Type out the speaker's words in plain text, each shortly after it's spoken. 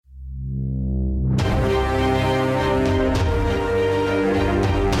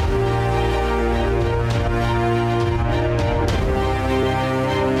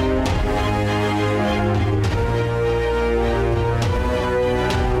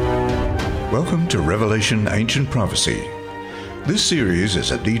Welcome to Revelation Ancient Prophecy. This series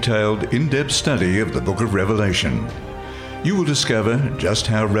is a detailed, in-depth study of the book of Revelation. You will discover just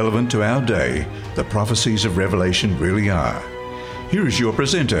how relevant to our day the prophecies of Revelation really are. Here is your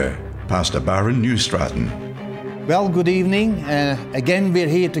presenter, Pastor Byron Newstraten. Well, good evening. Again, we're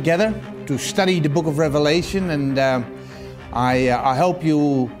here together to study the book of Revelation, and I hope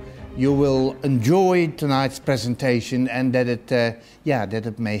you will enjoy tonight's presentation, and that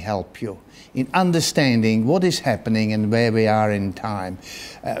it may help you in understanding what is happening and where we are in time.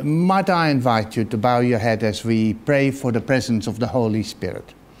 Might I invite you to bow your head as we pray for the presence of the Holy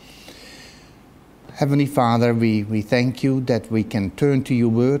Spirit. Heavenly Father, we thank you that we can turn to your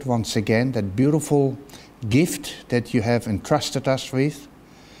word once again, that beautiful gift that you have entrusted us with.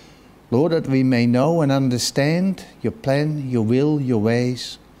 Lord, that we may know and understand your plan, your will, your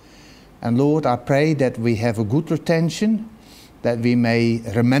ways. And Lord, I pray that we have a good retention, that we may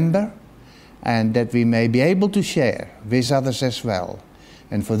remember, and that we may be able to share with others as well.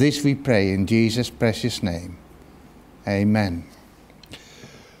 And for this we pray in Jesus' precious name. Amen.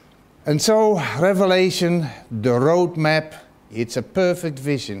 And so, Revelation, the roadmap, it's a perfect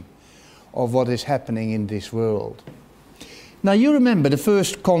vision of what is happening in this world. Now you remember the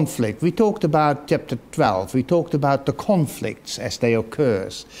first conflict. We talked about chapter 12. We talked about the conflicts as they occur.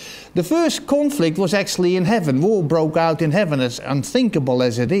 The first conflict was actually in heaven. War broke out in heaven, as unthinkable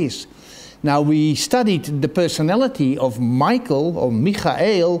as it is. Now we studied the personality of Michael, or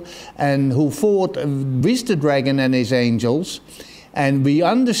Michael, and who fought with the dragon and his angels. And we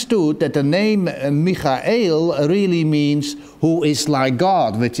understood that the name Michael really means who is like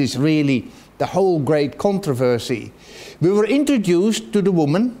God, which is really the whole great controversy. We were introduced to the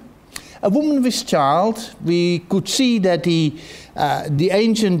woman, a woman with child. We could see that the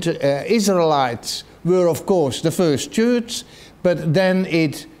ancient Israelites were, of course, the first church, but then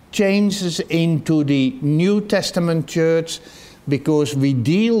it changes into the New Testament church, because we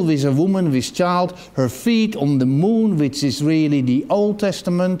deal with a woman with child, her feet on the moon, which is really the Old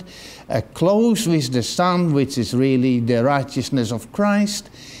Testament, close with the sun, which is really the righteousness of Christ.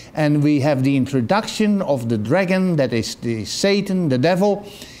 And we have the introduction of the dragon, that is the Satan, the devil,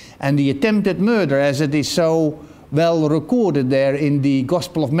 and the attempted murder, as it is so well recorded there in the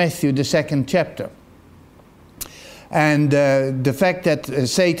Gospel of Matthew, the 2nd chapter. And the fact that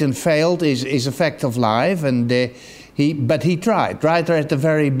Satan failed is a fact of life, and but he tried right at the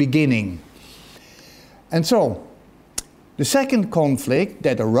very beginning. And so, the second conflict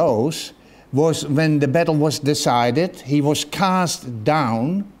that arose was when the battle was decided. He was cast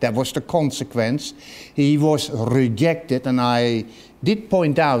down. That was the consequence. He was rejected, and I did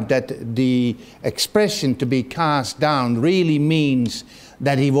point out that the expression to be cast down really means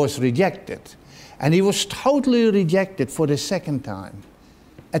that he was rejected. And he was totally rejected for the second time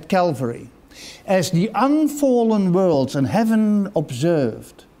at Calvary. As the unfallen worlds and heaven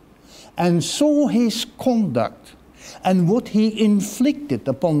observed and saw his conduct and what he inflicted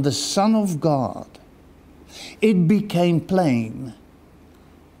upon the Son of God, it became plain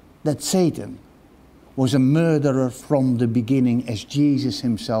that Satan was a murderer from the beginning, as Jesus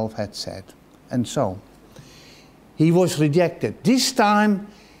himself had said. And so, he was rejected. This time,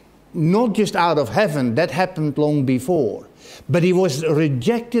 not just out of heaven, that happened long before, but he was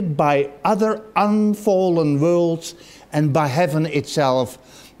rejected by other unfallen worlds and by heaven itself.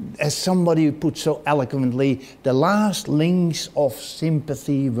 As somebody put so eloquently, the last links of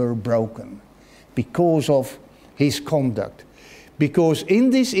sympathy were broken because of his conduct. Because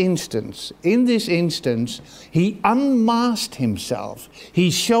in this instance, he unmasked himself.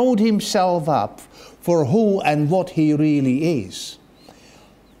 He showed himself up for who and what he really is.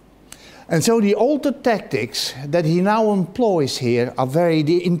 And so the altered tactics that he now employs here are very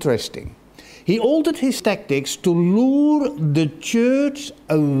interesting. He altered his tactics to lure the church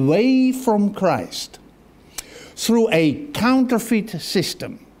away from Christ through a counterfeit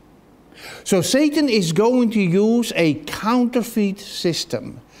system. So Satan is going to use a counterfeit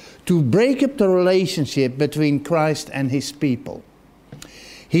system to break up the relationship between Christ and his people.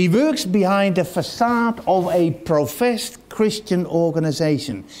 He works behind the facade of a professed Christian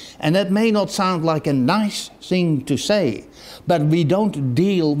organization. And that may not sound like a nice thing to say, but we don't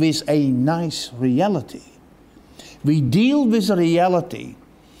deal with a nice reality. We deal with a reality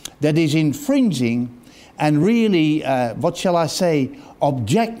that is infringing and really,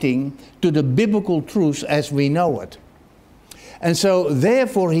 objecting to the biblical truth as we know it. And so,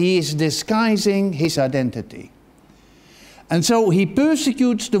 therefore, he is disguising his identity. And so he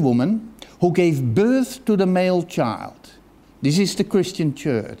persecutes the woman who gave birth to the male child. This is the Christian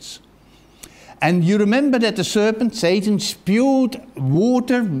church. And you remember that the serpent, Satan, spewed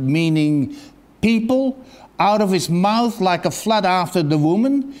water, meaning people, out of his mouth like a flood after the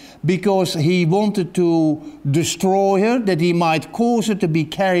woman, because he wanted to destroy her, that he might cause her to be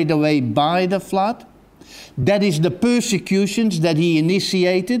carried away by the flood. That is the persecutions that he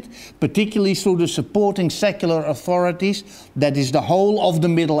initiated, particularly through the supporting secular authorities. That is the whole of the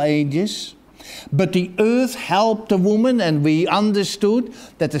Middle Ages. But the earth helped the woman, and we understood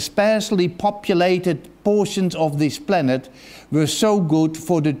that the sparsely populated portions of this planet were so good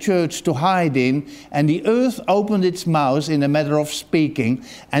for the church to hide in, and the earth opened its mouth in a matter of speaking,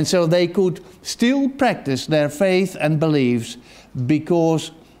 and so they could still practice their faith and beliefs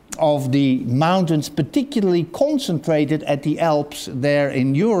because of the mountains, particularly concentrated at the Alps there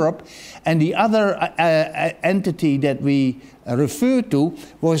in Europe. And the other entity that we referred to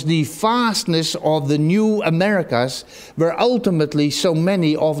was the vastness of the new Americas, where ultimately so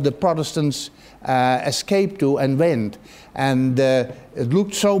many of the Protestants escaped to and went. And it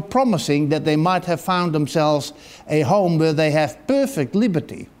looked so promising that they might have found themselves a home where they have perfect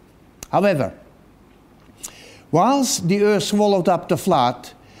liberty. However, whilst the earth swallowed up the flood,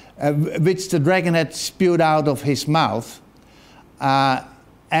 which the dragon had spewed out of his mouth,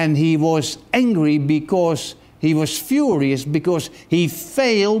 and he was angry because he was furious because he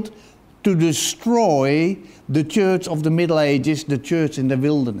failed to destroy the church of the Middle Ages, the church in the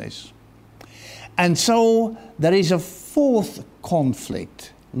wilderness. And so there is a fourth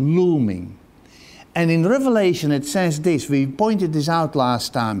conflict looming. And in Revelation it says this, we pointed this out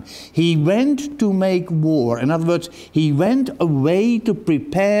last time. He went to make war. In other words, he went away to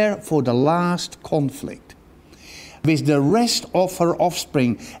prepare for the last conflict with the rest of her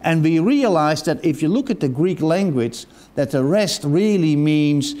offspring. And we realize that if you look at the Greek language, that the rest really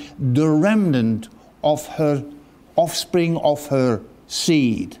means the remnant of her offspring, of her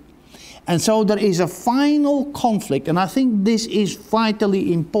seed. And so there is a final conflict, and I think this is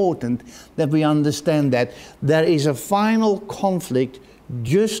vitally important that we understand that. There is a final conflict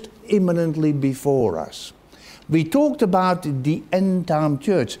just imminently before us. We talked about the end-time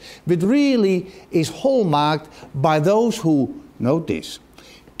church, which really is hallmarked by those who, notice,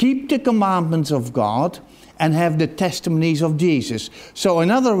 keep the commandments of God and have the testimonies of Jesus. So in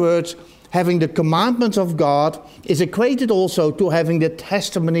other words, having the commandments of God is equated also to having the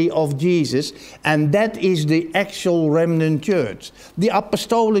testimony of Jesus, and that is the actual remnant church, the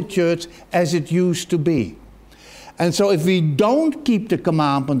apostolic church as it used to be. And so if we don't keep the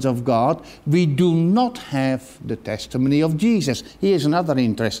commandments of God, we do not have the testimony of Jesus. Here's another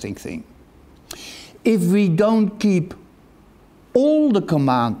interesting thing. If we don't keep all the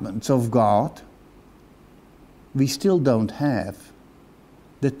commandments of God, we still don't have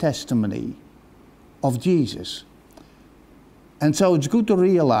the testimony of Jesus. And so it's good to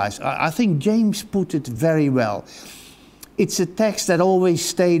realize, I think James put it very well. It's a text that always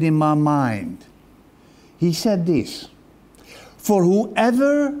stayed in my mind. He said this, "For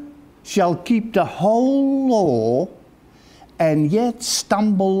whoever shall keep the whole law and yet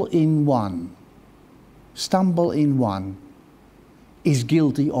stumble in one, is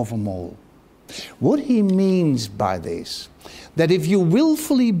guilty of them all." What he means by this, that if you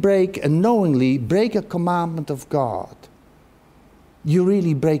willfully break and knowingly break a commandment of God, you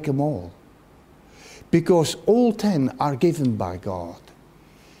really break them all. Because all 10 are given by God.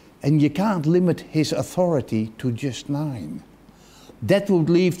 And you can't limit his authority to just 9. That would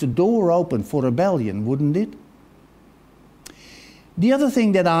leave the door open for rebellion, wouldn't it? The other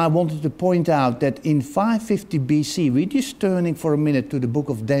thing that I wanted to point out, that in 550 BC, we're just turning for a minute to the book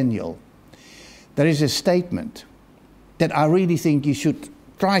of Daniel. There is a statement that I really think you should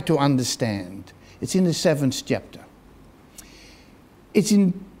try to understand. It's in the 7th chapter. It's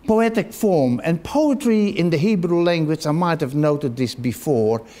in poetic form, and poetry in the Hebrew language, I might have noted this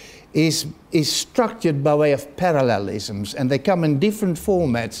before, is structured by way of parallelisms, and they come in different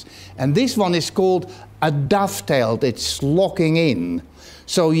formats. And this one is called a dovetailed, it's locking in.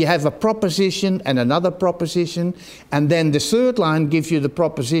 So you have a proposition and another proposition, and then the third line gives you the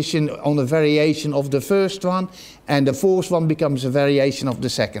proposition on a variation of the first one, and the fourth one becomes a variation of the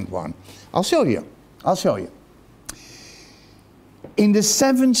second one. I'll show you. In the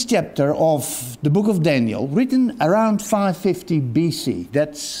 7th chapter of the book of Daniel, written around 550 BC,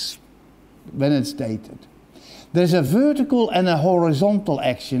 that's when it's dated, there's a vertical and a horizontal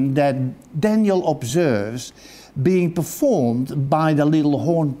action that Daniel observes being performed by the little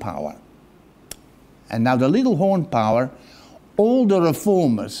horn power. And now the little horn power, all the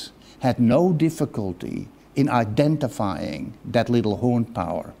reformers had no difficulty in identifying that little horn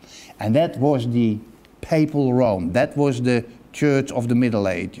power. And that was the papal Rome. That was the church of the Middle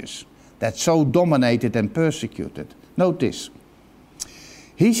Ages. that so dominated and persecuted. Note this.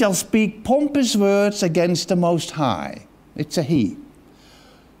 He shall speak pompous words against the Most High. It's a he.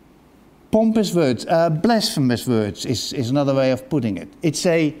 Pompous words, blasphemous words is another way of putting it. It's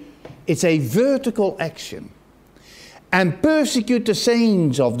a vertical action. And persecute the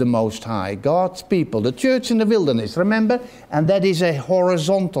saints of the Most High, God's people, the church in the wilderness, remember? And that is a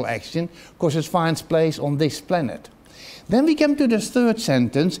horizontal action, because it finds place on this planet. Then we come to the third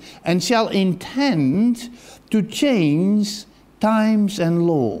sentence, and shall intend to change times and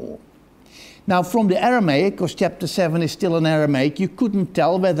law. Now from the Aramaic, because chapter 7 is still in Aramaic, you couldn't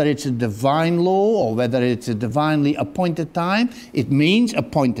tell whether it's a divine law or whether it's a divinely appointed time. It means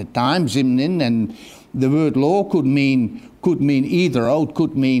appointed time, zimnin, and the word law could mean either, or it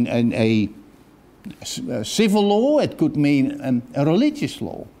could mean a civil law, it could mean a religious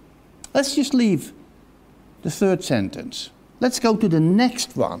law. Let's just leave the third sentence. Let's go to the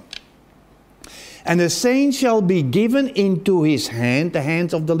next one. And the saint shall be given into his hand, the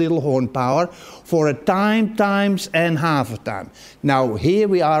hands of the little horn power, for a time, times, and half a time. Now here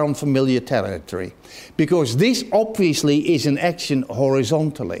we are on familiar territory, because this obviously is an action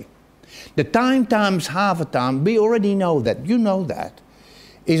horizontally. The time times half a time, we already know that, you know that,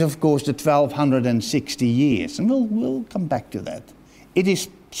 is of course the 1260 years. And we'll come back to that. It is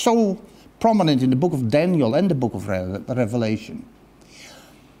so prominent in the book of Daniel and the book of Revelation.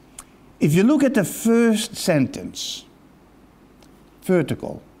 If you look at the first sentence,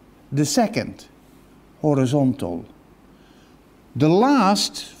 vertical, the second, horizontal, the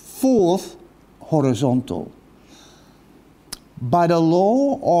last, fourth, horizontal. By the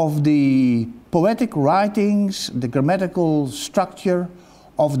law of the poetic writings, the grammatical structure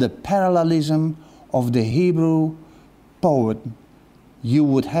of the parallelism of the Hebrew poet, you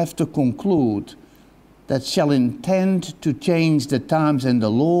would have to conclude that shall intend to change the times and the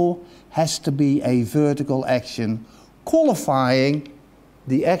law has to be a vertical action, qualifying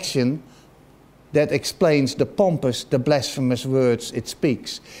the action that explains the pompous, the blasphemous words it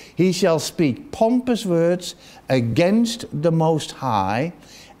speaks. He shall speak pompous words against the Most High.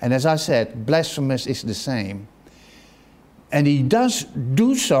 And as I said, blasphemous is the same. And he does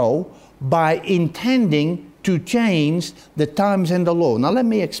do so by intending to change the times and the law. Now let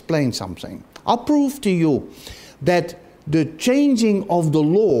me explain something. I'll prove to you that the changing of the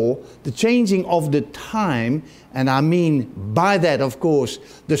law, the changing of the time, and I mean by that, of course,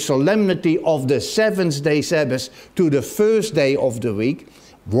 the solemnity of the seventh-day Sabbath to the first day of the week,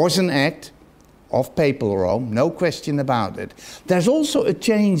 was an act of papal Rome, no question about it. There's also a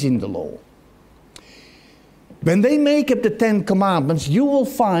change in the law. When they make up the 10 Commandments, you will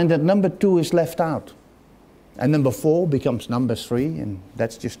find that number 2 is left out. And number 4 becomes number 3, and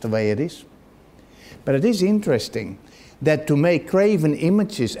that's just the way it is. But it is interesting that to make graven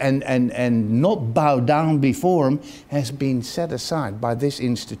images and not bow down before them has been set aside by this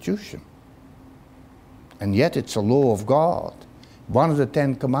institution. And yet it's a law of God, one of the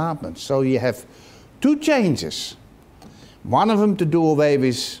 10 Commandments. So you have 2 changes. One of them to do away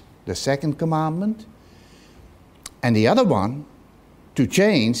with the second commandment, and the other one to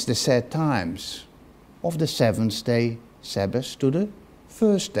change the set times of the seventh-day Sabbath to the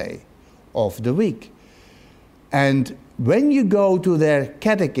first day of the week. And when you go to their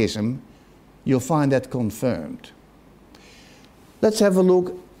catechism, you'll find that confirmed. Let's have a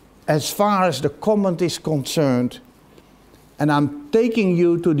look as far as the comment is concerned. And I'm taking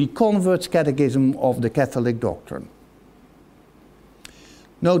you to the Convert's Catechism of the Catholic Doctrine.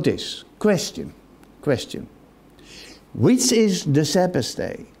 Note this. Question. Which is the Sabbath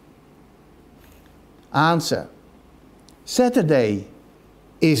day? Answer. Saturday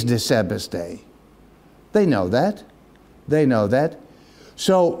is the Sabbath day. They know that.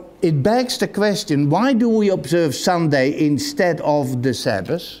 So it begs the question, why do we observe Sunday instead of the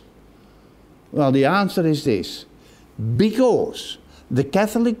Sabbath? Well, the answer is this. Because the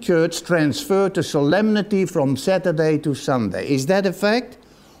Catholic Church transferred the solemnity from Saturday to Sunday. Is that a fact?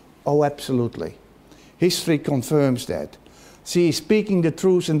 Oh, absolutely. History confirms that. She is speaking the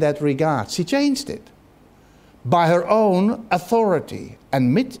truth in that regard. She changed it by her own authority,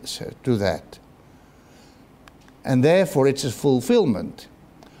 admits her to that. And therefore it's a fulfillment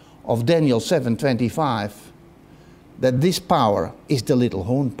of Daniel 7:25 that this power is the little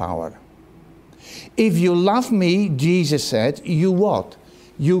horn power. If you love me, Jesus said, you what?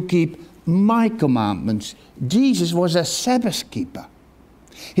 You keep my commandments. Jesus was a Sabbath keeper.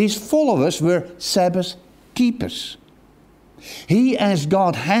 His followers were Sabbath keepers. He, as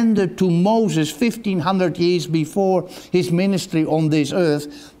God handed to Moses 1500 years before his ministry on this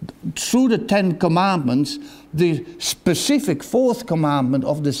earth, through the 10 commandments, the specific fourth commandment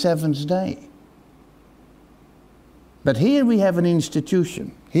of the seventh day. But here we have an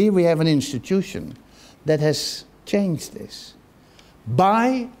institution. Here we have an institution that has changed this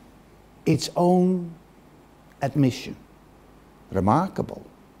by its own admission. Remarkable.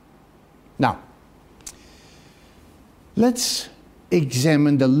 Now, let's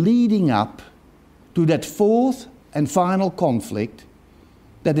examine the leading up to that fourth and final conflict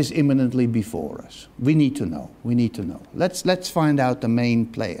that is imminently before us. We need to know. We need to know. Let's find out the main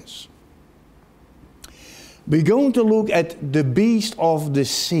players. We're going to look at the beast of the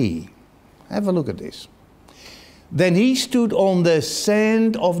sea. Have a look at this. Then he stood on the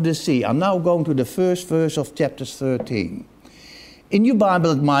sand of the sea. I'm now going to the first verse of chapter 13. In your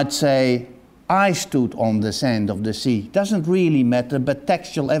Bible it might say, I stood on the sand of the sea. Doesn't really matter, but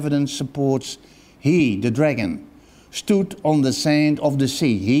textual evidence supports he, the dragon, stood on the sand of the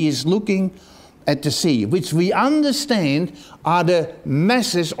sea. He is looking at the sea, which we understand are the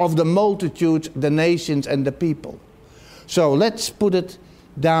masses of the multitudes, the nations and the people. So let's put it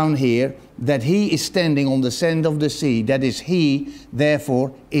down here that he is standing on the sand of the sea. That is he,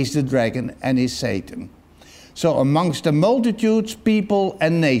 therefore, is the dragon and is Satan. So amongst the multitudes, people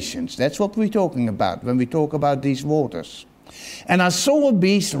and nations. That's what we're talking about when we talk about these waters. And I saw a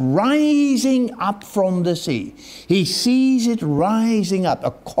beast rising up from the sea. He sees it rising up,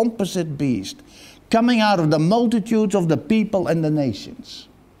 a composite beast, coming out of the multitudes of the people and the nations,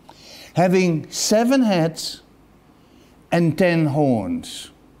 having 7 heads and 10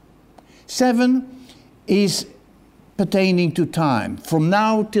 horns. 7 is pertaining to time, from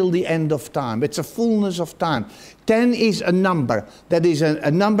now till the end of time. It's a fullness of time. 10 is a number. That is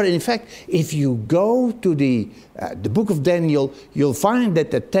a number. In fact, if you go to the book of Daniel, you'll find that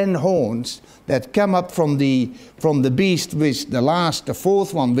the 10 horns that come up from the beast, which the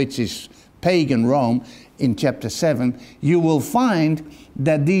fourth one, which is pagan Rome, in chapter 7, you will find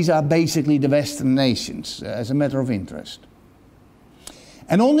that these are basically the Western nations, as a matter of interest.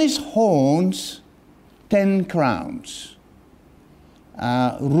 And on his horns, 10 crowns,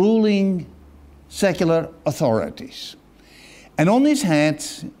 ruling secular authorities. And on his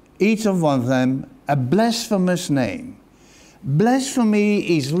heads, each of one of them, a blasphemous name.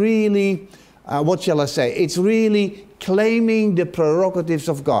 Blasphemy is really, what shall I say? It's really claiming the prerogatives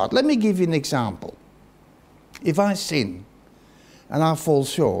of God. Let me give you an example. If I sin and I fall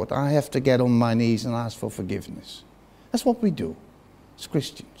short, I have to get on my knees and ask for forgiveness. That's what we do as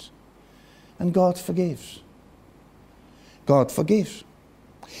Christians. And God forgives. God forgives.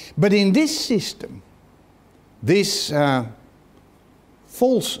 But in this system, this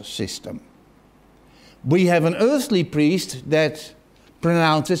false system, we have an earthly priest that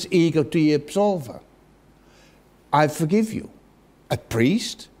pronounces ego te absolva. I forgive you. A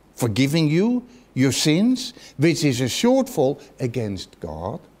priest forgiving you your sins, which is a shortfall against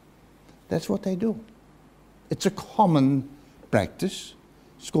God. That's what they do. It's a common practice.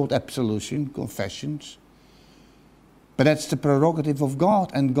 It's called absolution, confessions. But that's the prerogative of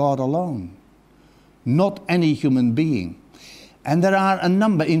God and God alone, not any human being. And there are a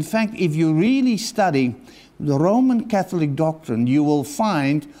number. In fact, if you really study the Roman Catholic doctrine, you will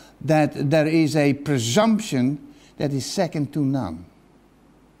find that there is a presumption that is second to none.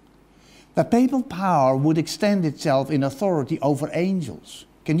 The papal power would extend itself in authority over angels.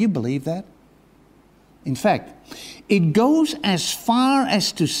 Can you believe that? In fact, it goes as far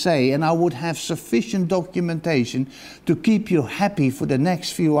as to say, and I would have sufficient documentation to keep you happy for the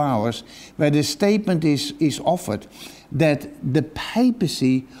next few hours, where the statement is offered that the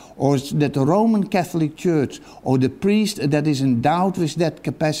papacy or that the Roman Catholic Church or the priest that is endowed with that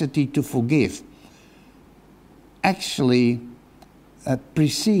capacity to forgive actually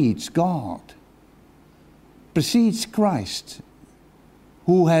precedes God, precedes Christ,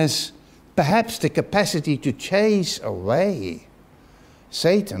 who has perhaps the capacity to chase away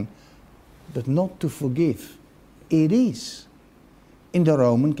Satan, but not to forgive. It is in the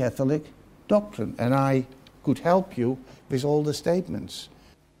Roman Catholic doctrine, and I could help you with all the statements.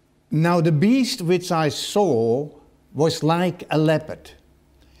 Now the beast which I saw was like a leopard.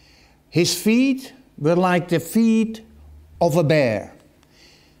 His feet were like the feet of a bear,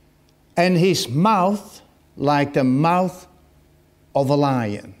 and his mouth like the mouth of a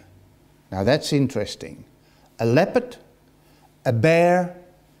lion. Now that's interesting. A leopard, a bear,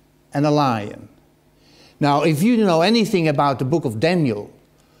 and a lion. Now if you know anything about the book of Daniel,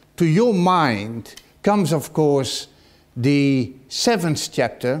 to your mind comes of course the 7th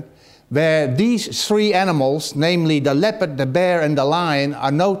chapter, where these three animals, namely the leopard, the bear, and the lion,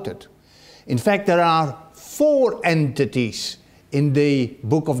 are noted. In fact, there are 4 entities in the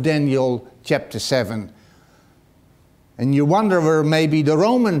book of Daniel, chapter 7. And you wonder where maybe the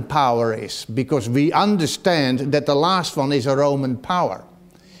Roman power is, because we understand that the last one is a Roman power.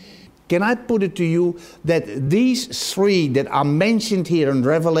 Can I put it to you that these 3 that are mentioned here in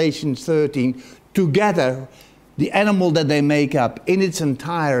Revelation 13, together, the animal that they make up in its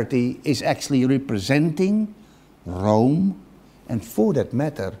entirety is actually representing Rome, and for that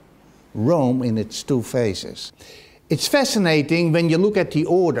matter, Rome in its 2 phases. It's fascinating when you look at the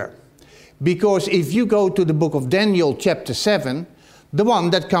order, because if you go to the book of Daniel chapter 7, the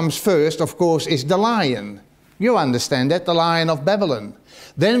one that comes first, of course, is the lion. You understand that, the lion of Babylon.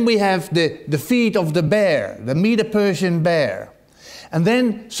 Then we have the feet of the bear, the Medo-Persian bear. And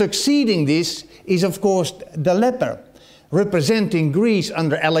then succeeding this is, of course, the leper, representing Greece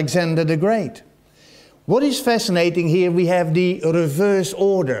under Alexander the Great. What is fascinating here, we have the reverse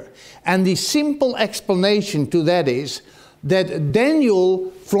order. And the simple explanation to that is that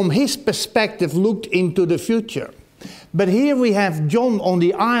Daniel, from his perspective, looked into the future. But here we have John on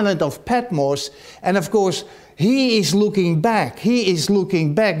the island of Patmos, and of course, he is looking back. He is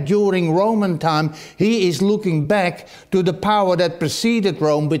looking back during Roman time. He is looking back to the power that preceded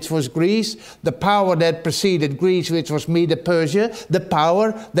Rome, which was Greece, the power that preceded Greece, which was Medo-Persia, the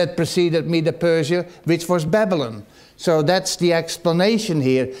power that preceded Medo-Persia, which was Babylon. So that's the explanation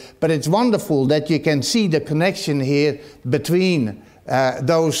here. But it's wonderful that you can see the connection here between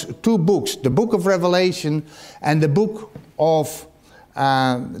those 2 books, the book of Revelation and the book of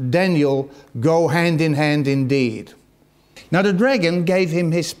Daniel, go hand in hand indeed. Now the dragon gave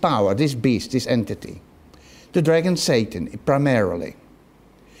him his power, this beast, this entity. The dragon, Satan, primarily.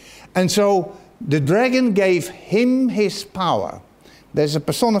 And so the dragon gave him his power. There's a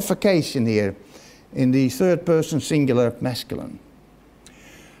personification here in the 3rd person singular masculine.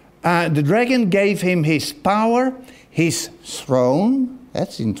 The dragon gave him his power, his throne,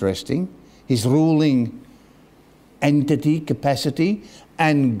 that's interesting, his ruling entity, capacity,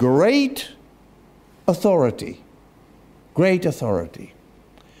 and great authority. Great authority.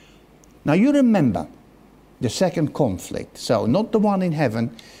 Now you remember the second conflict. So not the one in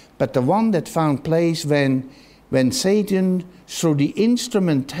heaven, but the one that found place when Satan, through the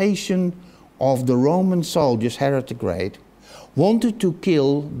instrumentation of the Roman soldiers, Herod the Great, wanted to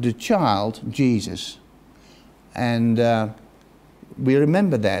kill the child, Jesus. And we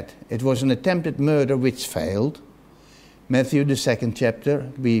remember that. It was an attempted murder which failed. Matthew, the 2nd chapter,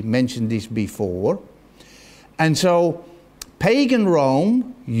 we mentioned this before. And so, pagan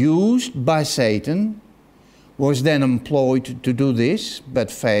Rome, used by Satan, was then employed to do this, but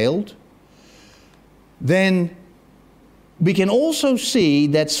failed. Then, we can also see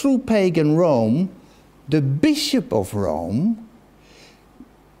that through pagan Rome, the Bishop of Rome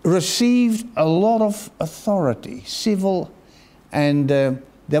received a lot of authority, civil, and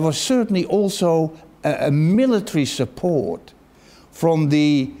there was certainly also a military support from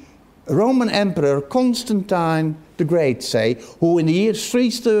the Roman Emperor Constantine the Great, say, who in the year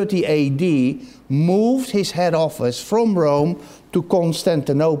 330 AD moved his head office from Rome to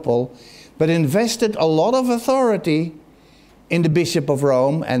Constantinople, but invested a lot of authority in the Bishop of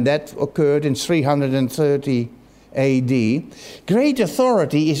Rome, and that occurred in 330 AD. Great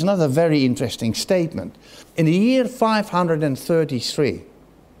authority is another very interesting statement. In the year 533,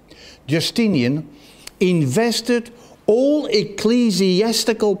 Justinian invested all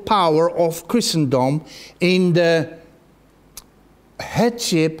ecclesiastical power of Christendom in the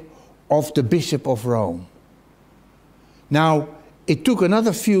headship of the Bishop of Rome. Now, it took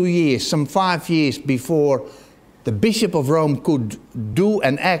another few years, some 5 years, before the Bishop of Rome could do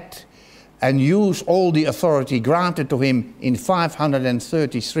and act and use all the authority granted to him in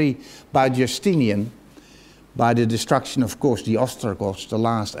 533 by Justinian, by the destruction, of course, the Ostrogoths, the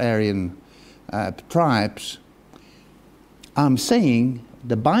last Aryan tribes. I'm saying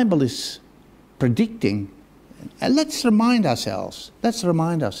the Bible is predicting, and let's remind ourselves,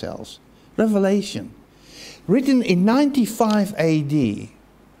 Revelation, written in 95 AD,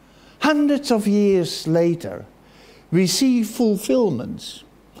 hundreds of years later, we see fulfillments.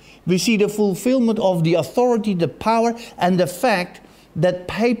 We see the fulfillment of the authority, the power, and the fact that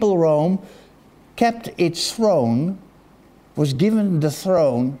papal Rome kept its throne, was given the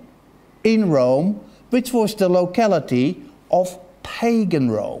throne in Rome, which was the locality of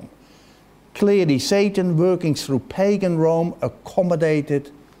pagan Rome. Clearly, Satan, working through pagan Rome,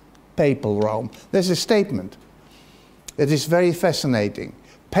 accommodated papal Rome. There's a statement that is very fascinating.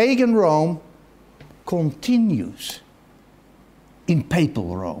 Pagan Rome continues in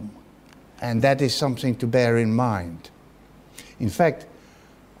papal Rome. And that is something to bear in mind. In fact,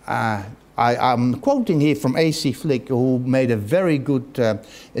 I'm quoting here from A.C. Flick, who made a very good,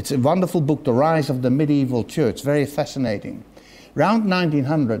 it's a wonderful book, The Rise of the Medieval Church, very fascinating. Around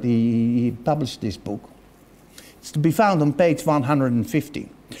 1900, he published this book. It's to be found on page 150.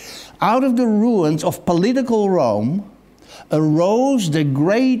 Out of the ruins of political Rome arose the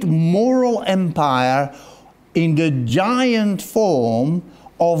great moral empire in the giant form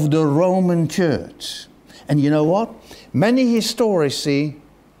of the Roman Church. And you know what? Many historici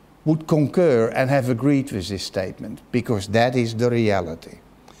would concur and have agreed with this statement, because that is the reality.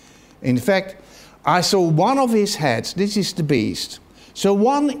 In fact, I saw one of his heads, this is the beast, so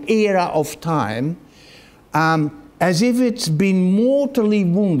one era of time, as if it's been mortally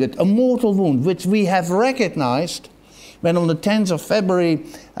wounded, a mortal wound, which we have recognized when on the 10th of February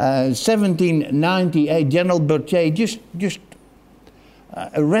 1798, General Berthier just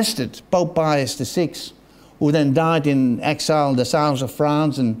arrested Pope Pius VI, who then died in exile in the south of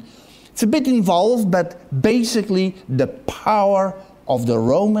France. And it's a bit involved, but basically the power of the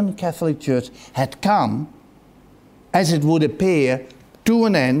Roman Catholic Church had come, as it would appear, to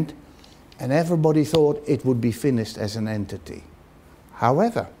an end, and everybody thought it would be finished as an entity.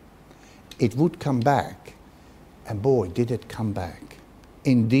 However, it would come back, and boy, did it come back.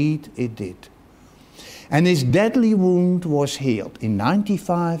 Indeed, it did. And his deadly wound was healed. In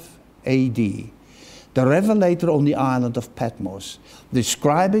 95 AD, the revelator on the island of Patmos,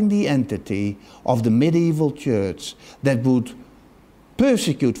 describing the entity of the medieval church that would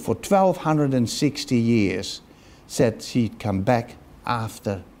persecute for 1260 years, said she'd come back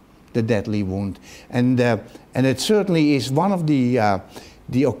after the deadly wound. And it certainly is one of the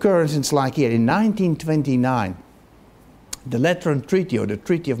occurrences, like here in 1929, the Lateran Treaty, or the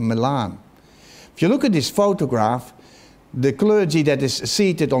Treaty of Milan. If you look at this photograph, the clergy that is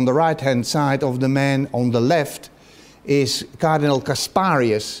seated on the right-hand side of the man on the left is Cardinal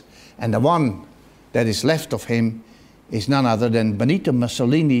Casparius, and the one that is left of him is none other than Benito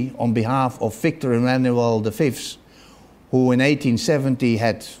Mussolini on behalf of Victor Emmanuel V, who in 1870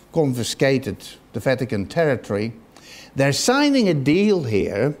 had confiscated the Vatican territory. They're signing a deal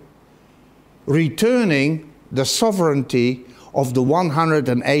here, returning the sovereignty of the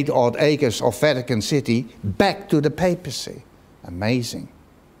 108 odd acres of Vatican City back to the papacy. Amazing.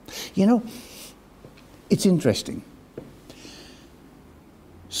 You know, it's interesting.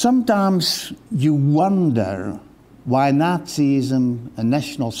 Sometimes you wonder why Nazism and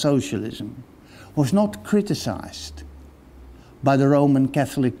National Socialism was not criticized by the Roman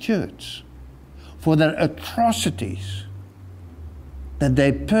Catholic Church for their atrocities that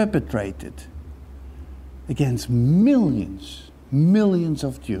they perpetrated against millions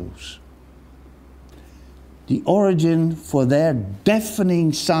of Jews. The origin for their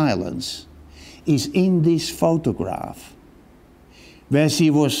deafening silence is in this photograph, where she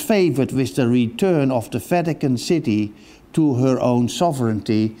was favored with the return of the Vatican City to her own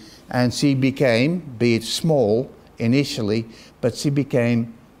sovereignty, and she became, be it small initially, but she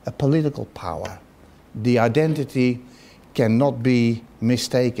became a political power. The identity cannot be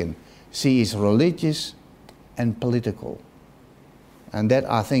mistaken. She is religious and political. And that,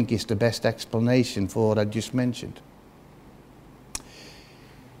 I think, is the best explanation for what I just mentioned.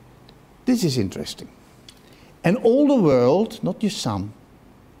 This is interesting. And all the world, not just some,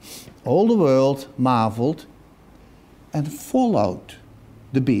 all the world marveled and followed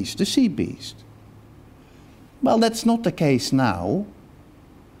the beast, the sea beast. Well, that's not the case now.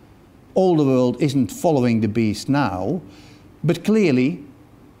 All the world isn't following the beast now, but clearly,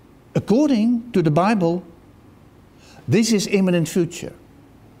 according to the Bible, this is imminent future.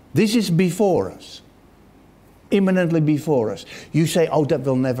 This is before us. Imminently before us. You say, oh, that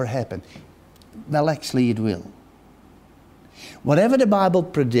will never happen. Well, actually it will. Whatever the Bible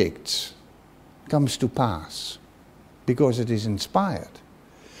predicts comes to pass because it is inspired.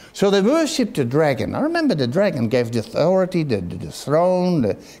 So they worshipped the dragon. I remember the dragon gave the authority, the throne,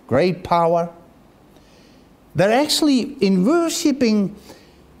 the great power. They're actually, in worshipping,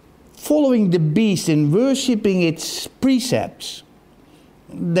 following the beast, in worshipping its precepts,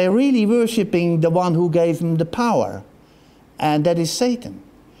 they're really worshipping the one who gave them the power, and that is Satan,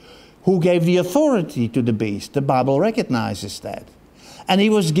 who gave the authority to the beast. The Bible recognizes that. And he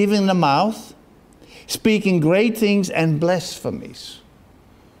was given a mouth, speaking great things and blasphemies.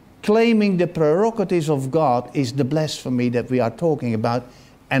 Claiming the prerogatives of God is the blasphemy that we are talking about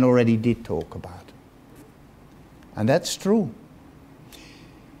and already did talk about. And that's true.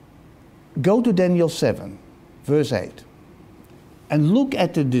 Go to Daniel 7, verse 8, and look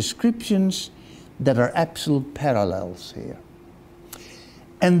at the descriptions that are absolute parallels here.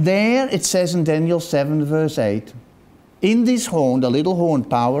 And there it says in Daniel 7 verse 8, in this horn, the little horn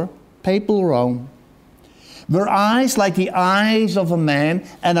power, papal Rome, were eyes like the eyes of a man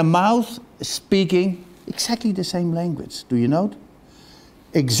and a mouth speaking exactly the same language. Do you note?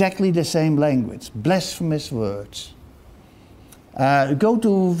 Exactly the same language. Blasphemous words. Go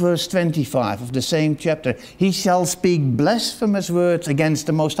to verse 25 of the same chapter. He shall speak blasphemous words against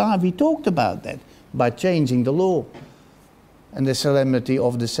the Most High. We talked about that by changing the law and the solemnity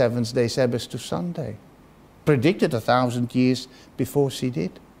of the seventh-day Sabbath to Sunday. Predicted 1,000 years before she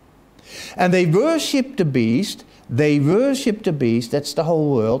did. And they worship the beast. They worship the beast, that's the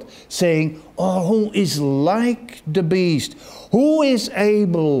whole world, saying, oh, who is like the beast? Who is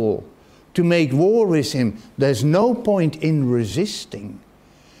able to make war with him? There's no point in resisting.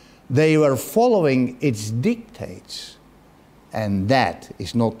 They were following its dictates. And that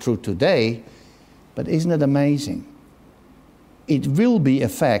is not true today, but isn't it amazing? It will be a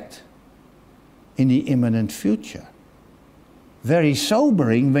fact in the imminent future. Very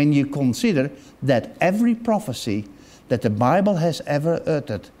sobering when you consider that every prophecy that the Bible has ever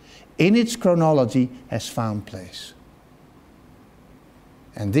uttered in its chronology has found place.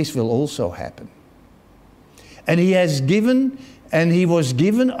 And this will also happen. And he was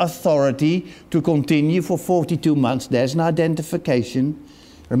given authority to continue for 42 months. There's an identification.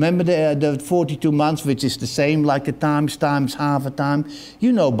 Remember the 42 months, which is the same like a times half a time.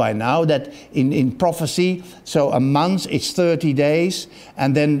 You know by now that in prophecy, so a month is 30 days,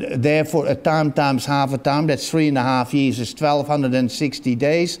 and then therefore a time times half a time, that's 3.5 years, is 1,260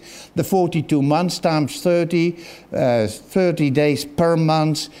 days. The 42 months times 30 days per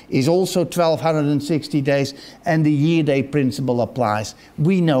month is also 1,260 days, and the year-day principle applies.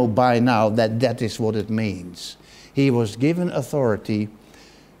 We know by now that that is what it means. He was given authority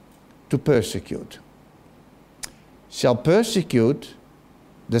to persecute. Shall persecute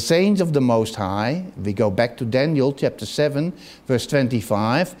the saints of the Most High. We go back to Daniel chapter 7 verse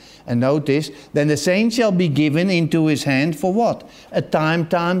 25 and notice, then the saints shall be given into his hand for what? A time,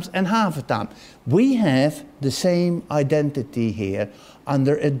 times and half a time. We have the same identity here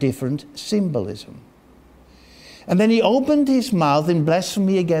under a different symbolism. And then he opened his mouth in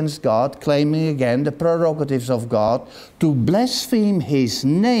blasphemy against God, claiming again the prerogatives of God, to blaspheme his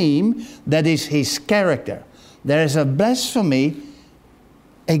name, that is his character. There is a blasphemy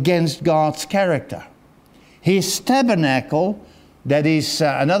against God's character. His tabernacle, that is,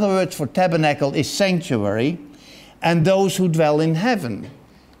 another word for tabernacle is sanctuary, and those who dwell in heaven.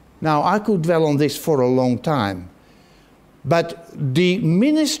 Now, I could dwell on this for a long time, but the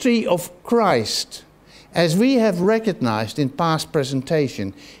ministry of Christ, as we have recognized in past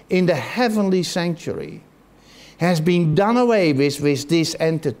presentation, in the heavenly sanctuary, has been done away with this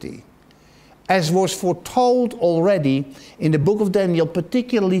entity, as was foretold already in the book of Daniel,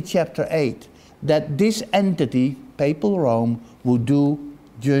 particularly chapter 8, that this entity, papal Rome, would do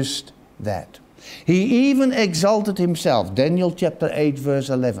just that. He even exalted himself, Daniel chapter 8 verse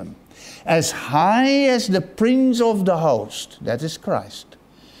 11, as high as the prince of the host, that is Christ.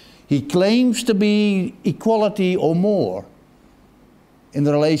 He claims to be equality or more in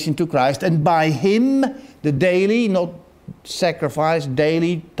relation to Christ. And by him, the daily, not sacrifice,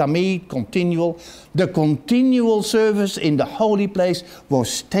 daily, tamid, continual, the continual service in the holy place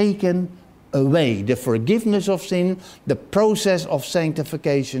was taken away. The forgiveness of sin, the process of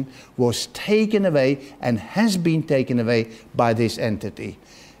sanctification was taken away and has been taken away by this entity.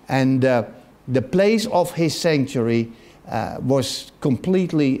 And the place of his sanctuary was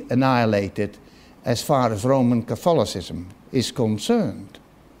completely annihilated as far as Roman Catholicism is concerned.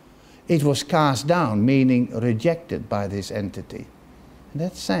 It was cast down, meaning rejected by this entity. And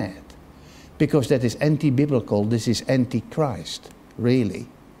that's sad, because that is anti-biblical, this is anti-Christ, really.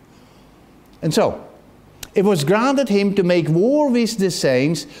 And so, it was granted him to make war with the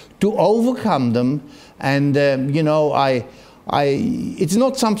saints, to overcome them, and it's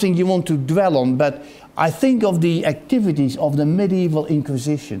not something you want to dwell on, but I think of the activities of the medieval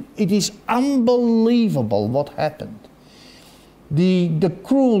Inquisition. It is unbelievable what happened. The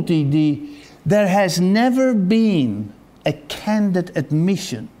cruelty, there has never been a candid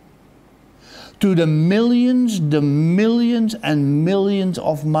admission to the millions and millions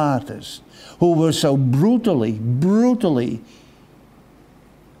of martyrs who were so brutally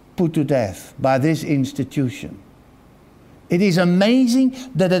put to death by this institution. It is amazing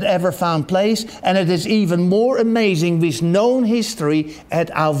that it ever found place, and it is even more amazing with known history at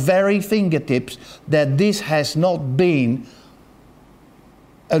our very fingertips that this has not been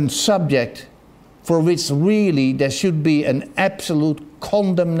a subject for which really there should be an absolute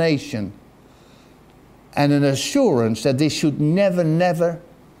condemnation and an assurance that this should never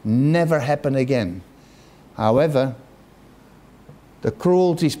never happen again. However, the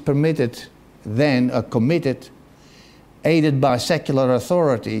cruelties permitted then are committed, aided by secular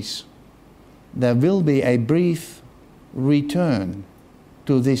authorities, there will be a brief return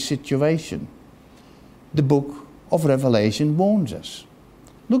to this situation. The book of Revelation warns us.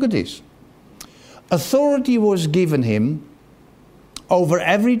 Look at this. Authority was given him over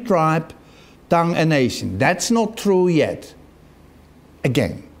every tribe, tongue and nation. That's not true yet.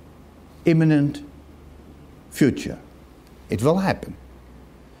 Again, imminent future. It will happen.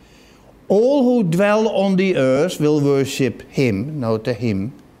 All who dwell on the earth will worship him, note the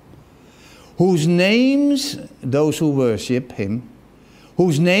him, whose names, those who worship him,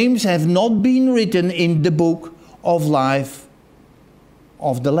 whose names have not been written in the book of life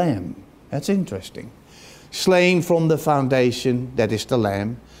of the Lamb. That's interesting. Slain from the foundation, that is the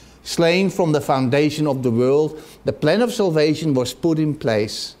Lamb, slain from the foundation of the world, the plan of salvation was put in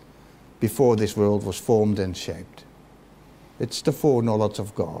place before this world was formed and shaped. It's the foreknowledge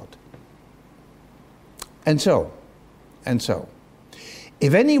of God. And so,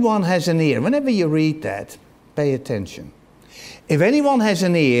 if anyone has an ear, whenever you read that, pay attention. If anyone has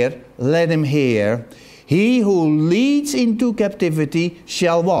an ear, let him hear. He who leads into captivity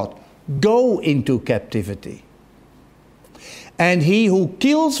shall what? Go into captivity. And he who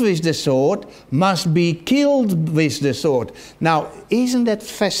kills with the sword must be killed with the sword. Now, isn't that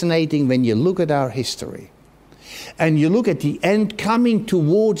fascinating when you look at our history? And you look at the end, coming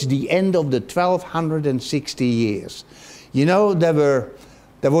towards the end of the 1260 years. You know, there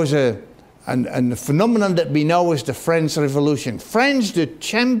was a phenomenon that we know as the French Revolution. France, the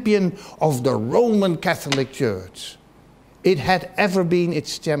champion of the Roman Catholic Church. It had ever been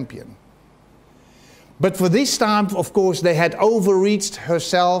its champion. But for this time, of course, they had overreached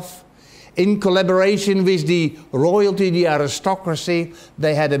herself. In collaboration with the royalty, the aristocracy,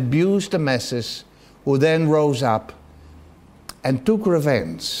 they had abused the masses, who then rose up and took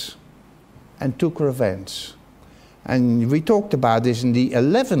revenge. And we talked about this in the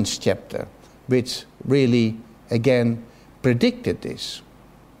 11th chapter, which really, again, predicted this.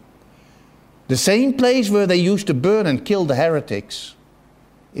 The same place where they used to burn and kill the heretics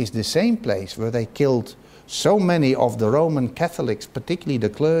is the same place where they killed so many of the Roman Catholics, particularly the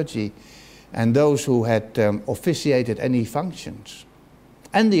clergy and those who had officiated any functions,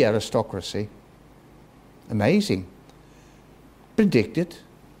 and the aristocracy. Amazing. Predicted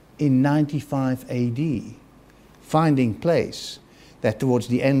in 95 AD, finding place that towards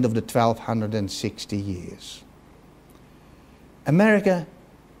the end of the 1260 years. America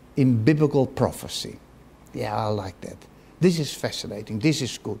in biblical prophecy. Yeah, I like that. This is fascinating. This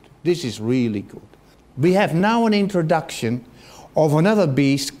is good. This is really good. We have now an introduction of another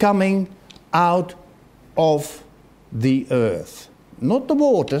beast coming out of the earth. Not the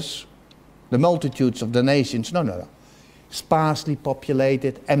waters, the multitudes of the nations. No. Sparsely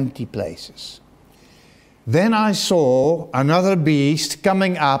populated, empty places. Then I saw another beast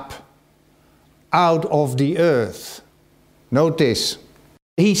coming up out of the earth. Notice.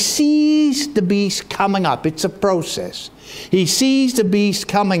 He sees the beast coming up. It's a process. He sees the beast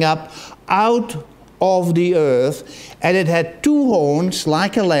coming up out of the earth, and it had two horns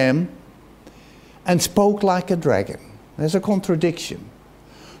like a lamb and spoke like a dragon. There's a contradiction.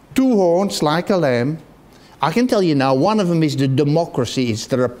 Two horns like a lamb. I can tell you now, one of them is the democracy, it's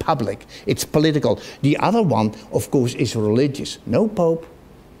the republic, it's political. The other one, of course, is religious. No pope.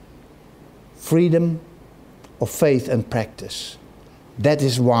 Freedom of faith and practice. That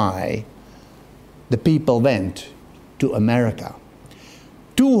is why the people went to America.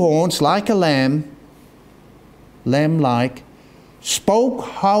 Two horns like a lamb, lamb-like, spoke,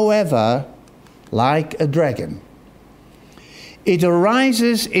 however, like a dragon. It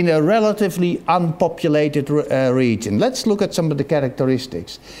arises in a relatively unpopulated region. Let's look at some of the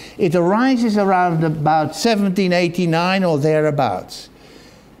characteristics. It arises around about 1789 or thereabouts,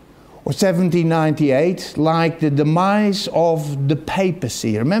 or 1798, like the demise of the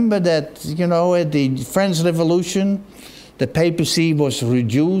papacy. Remember that, at the French Revolution, the papacy was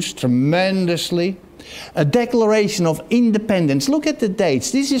reduced tremendously. A declaration of independence. Look at the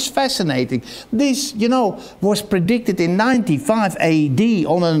dates. This is fascinating. This, was predicted in 95 AD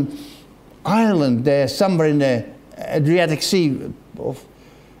on an island there somewhere in the Adriatic Sea.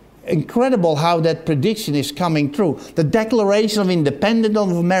 Incredible how that prediction is coming true. The Declaration of Independence of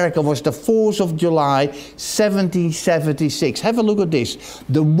America was the 4th of July, 1776. Have a look at this.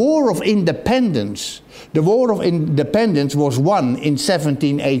 The War of Independence was won in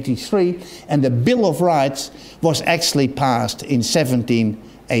 1783, and the Bill of Rights was actually passed in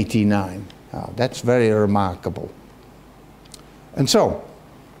 1789. Oh, that's very remarkable. And so,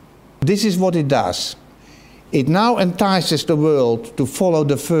 This is what it does. It now entices the world to follow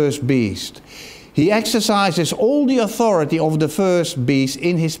the first beast. He exercises all the authority of the first beast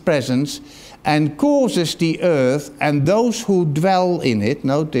in his presence and causes the earth and those who dwell in it,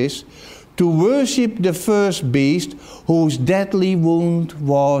 notice, to worship the first beast whose deadly wound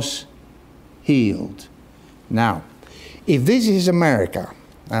was healed. Now, if this is America,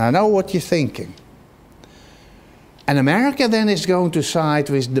 and I know what you're thinking, and America then is going to side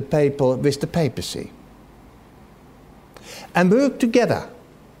with the papacy and work together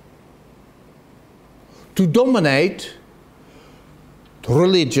to dominate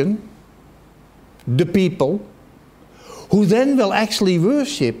religion, the people, who then will actually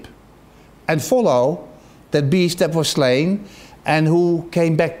worship and follow that beast that was slain and who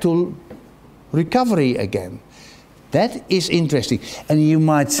came back to recovery again. That is interesting. And you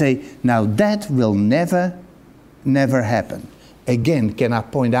might say, now that will never happen. Again, can I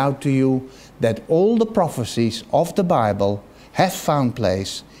point out to you that all the prophecies of the Bible have found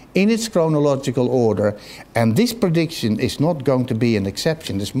place in its chronological order, and this prediction is not going to be an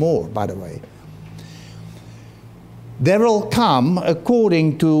exception. There's more, by the way. There will come,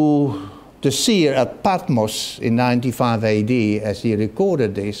 according to the seer at Patmos in 95 AD, as he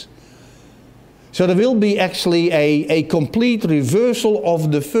recorded this, so there will be actually a complete reversal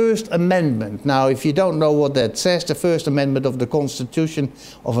of the First Amendment. Now, if you don't know what that says, the First Amendment of the Constitution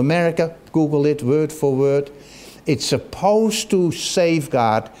of America, Google it word for word. It's supposed to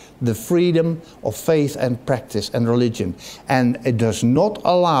safeguard the freedom of faith and practice and religion. And it does not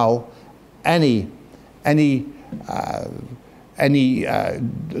allow any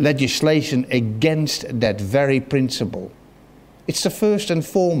legislation against that very principle. It's the first and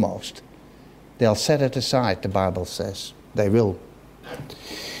foremost. They'll set it aside, the Bible says. They will.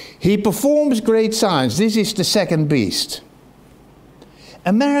 He performs great signs. This is the second beast.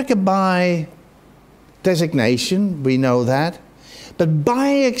 America by designation, we know that. But by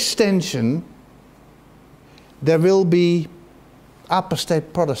extension, there will be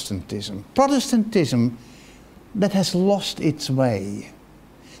apostate Protestantism. Protestantism that has lost its way,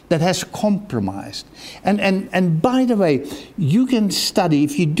 that has compromised. And by the way, you can study,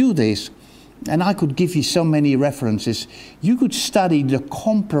 if you do this, and I could give you so many references, you could study the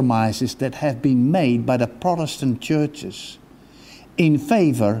compromises that have been made by the Protestant churches in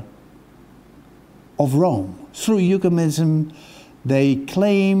favor of Rome. Through ecumenism, they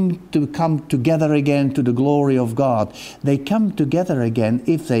claim to come together again to the glory of God. They come together again,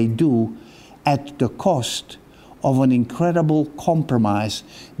 if they do, at the cost of an incredible compromise,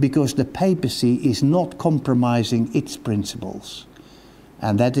 because the papacy is not compromising its principles.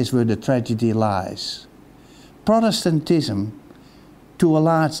 And that is where the tragedy lies. Protestantism, to a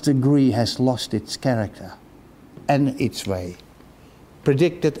large degree, has lost its character and its way.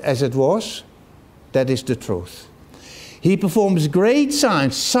 Predicted as it was, that is the truth. He performs great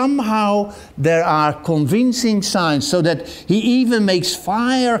signs. Somehow there are convincing signs, so that he even makes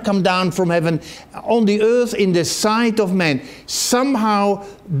fire come down from heaven on the earth in the sight of men. Somehow,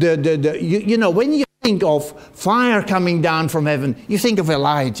 you know, when you think of fire coming down from heaven, you think of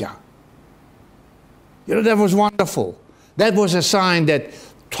Elijah. You know, that was wonderful. That was a sign that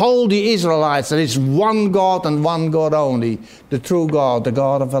told the Israelites that it's one God and one God only, the true God, the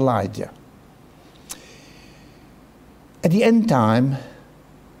God of Elijah. At the end time,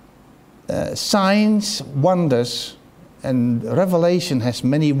 signs, wonders, and Revelation has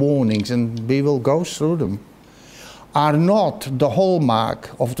many warnings, and we will go through them, are not the hallmark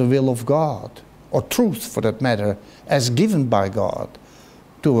of the will of God, or truth for that matter, as given by God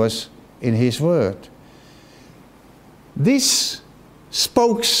to us in His Word. This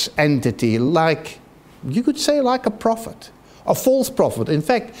spokes entity, like, you could say like a prophet, a false prophet. In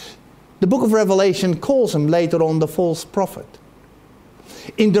fact, the book of Revelation calls him later on the false prophet,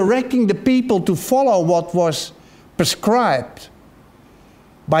 in directing the people to follow what was prescribed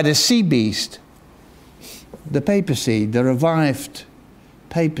by the sea beast, the papacy, the revived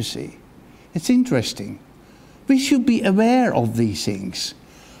papacy. It's interesting. We should be aware of these things.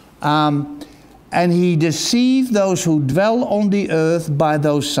 And he deceived those who dwell on the earth by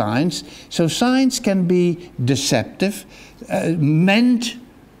those signs. So signs can be deceptive, meant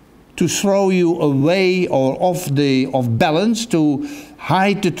to throw you away or off balance, to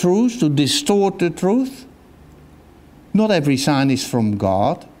hide the truth, to distort the truth. Not every sign is from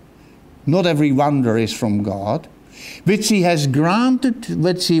God. Not every wonder is from God, which he was granted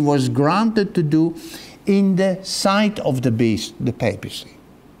to do in the sight of the beast, the papacy.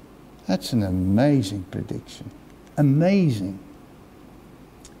 That's an amazing prediction. Amazing.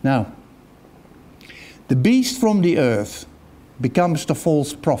 Now, the beast from the earth, becomes the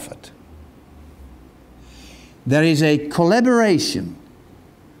false prophet. There is a collaboration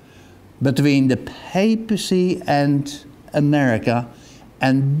between the papacy and America,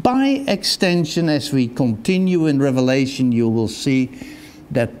 and by extension, as we continue in Revelation, you will see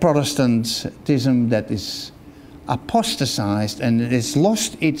that Protestantism that is apostatized and it has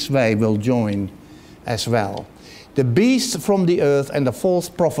lost its way will join as well. The beast from the earth and the false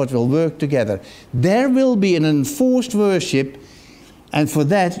prophet will work together. There will be an enforced worship, and for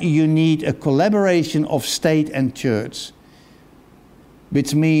that you need a collaboration of state and church,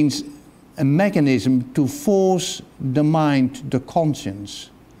 which means a mechanism to force the mind, the conscience,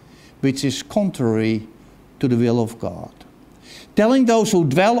 which is contrary to the will of God. Telling those who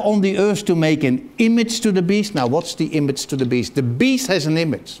dwell on the earth to make an image to the beast. Now, what's the image to the beast? The beast has an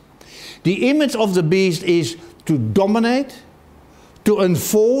image. The image of the beast is to dominate, to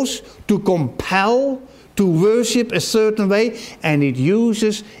enforce, to compel, to worship a certain way, and it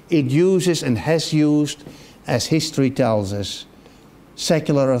uses and has used, as history tells us,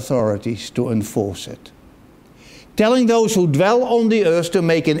 secular authorities to enforce it. Telling those who dwell on the earth to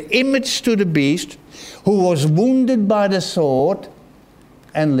make an image to the beast, who was wounded by the sword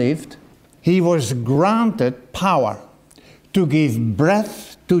and lived. He was granted power to give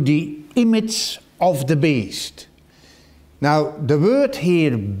breath to the image of the beast. Now, the word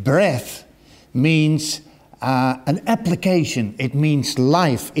here, breath, means an application. It means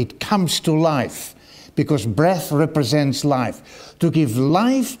life. It comes to life, because breath represents life. To give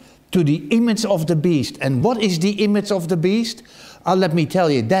life to the image of the beast. And what is the image of the beast? Let me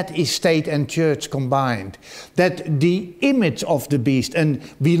tell you, that is state and church combined. That the image of the beast, and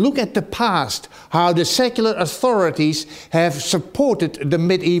we look at the past, how the secular authorities have supported the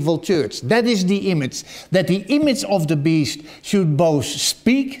medieval church. That is the image. That the image of the beast should both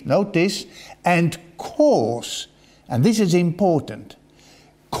speak, note this, and cause, and this is important,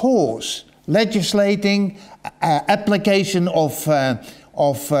 cause, legislating, application of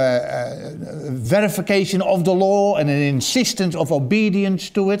verification of the law and an insistence of obedience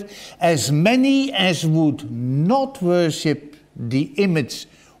to it, as many as would not worship the image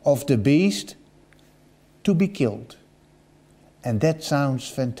of the beast, to be killed. And that sounds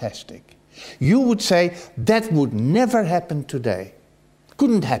fantastic. You would say that would never happen today.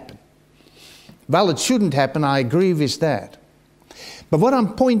 Couldn't happen. Well, it shouldn't happen, I agree with that. But what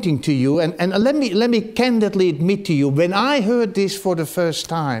I'm pointing to you, and let me candidly admit to you, when I heard this for the first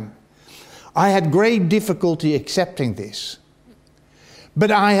time, I had great difficulty accepting this.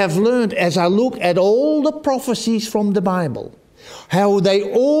 But I have learned, as I look at all the prophecies from the Bible, how they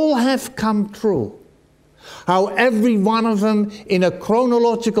all have come true. How every one of them in a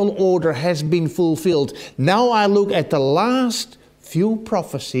chronological order has been fulfilled. Now I look at the last few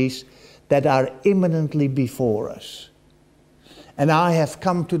prophecies that are imminently before us. And I have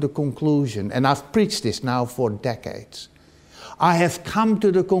come to the conclusion, and I've preached this now for decades, I have come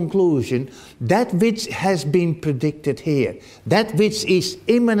to the conclusion that which has been predicted here, that which is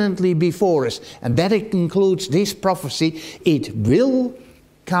imminently before us, and that it includes this prophecy, it will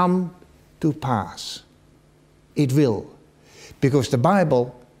come to pass. It will. Because the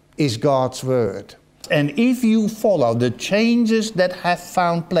Bible is God's word. And if you follow the changes that have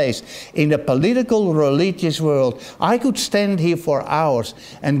found place in the political, religious world, I could stand here for hours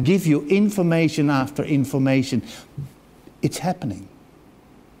and give you information after information. It's happening.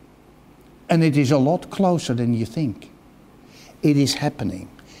 And it is a lot closer than you think. It is happening.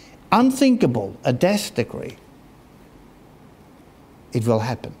 Unthinkable, a death decree. It will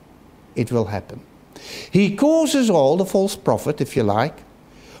happen. It will happen. He causes all, the false prophet, if you like,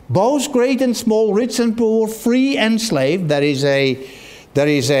 both great and small, rich and poor, free and slave. There is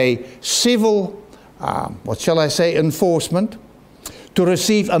a civil, enforcement, to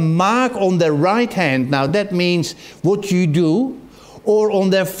receive a mark on their right hand. Now that means what you do, or on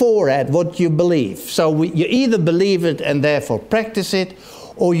their forehead, what you believe. So you either believe it and therefore practice it,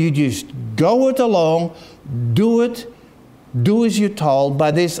 or you just go it along, do as you're told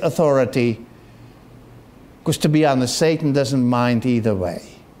by this authority. Because to be honest, Satan doesn't mind either way,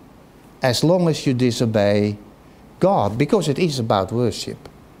 as long as you disobey God, because it is about worship.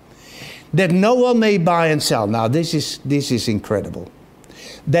 That no one may buy and sell. Now this is incredible.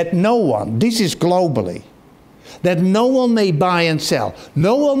 That no one, this is globally, that no one may buy and sell.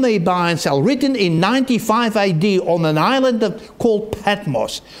 No one may buy and sell. Written in 95 AD on an island called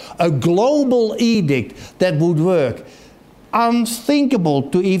Patmos. A global edict that would work. Unthinkable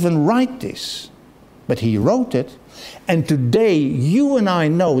to even write this. But he wrote it. And today you and I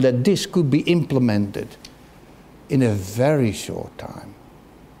know that this could be implemented in a very short time.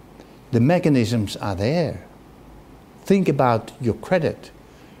 The mechanisms are there. think about your credit.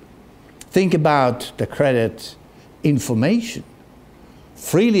 Think about the credit information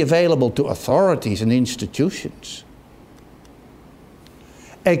freely available to authorities and institutions.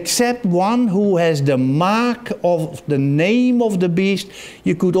 Except one who has the mark of the name of the beast.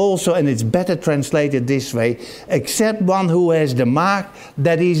 You could also, and it's better translated this way, except one who has the mark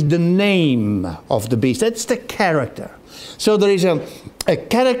that is the name of the beast. That's the character. So there is a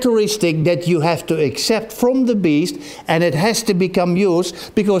characteristic that you have to accept from the beast, and it has to become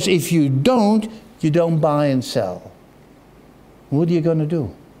yours, because if you don't buy and sell. What are you going to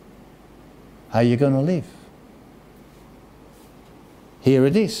do? How are you going to live? Here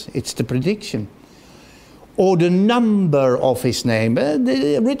it is. It's the prediction. Or the number of his name.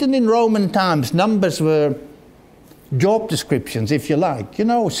 Written in Roman times, numbers were job descriptions, if you like.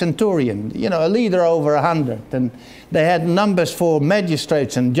 Centurion, a leader over 100. And they had numbers for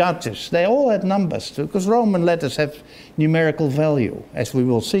magistrates and judges. They all had numbers, because Roman letters have numerical value, as we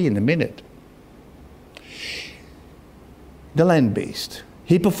will see in a minute. The land beast.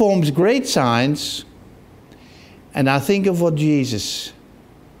 He performs great signs. And I think of what Jesus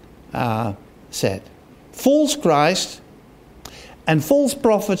said. False Christ and false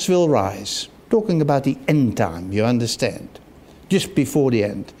prophets will rise. Talking about the end time, you understand. Just before the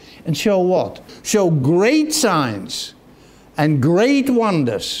end. And show what? Show great signs and great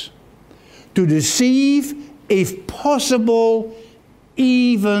wonders to deceive, if possible,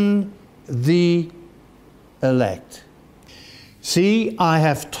 even the elect. See, I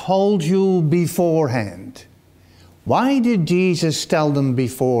have told you beforehand. Why did Jesus tell them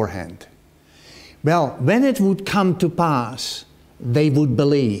beforehand? Well, when it would come to pass, they would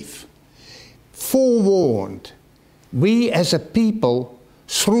believe. Forewarned. We as a people,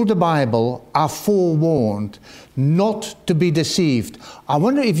 through the Bible, are forewarned not to be deceived. I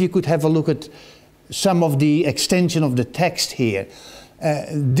wonder if you could have a look at some of the extension of the text here.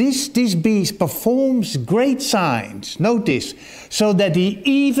 This beast performs great signs, notice, so that he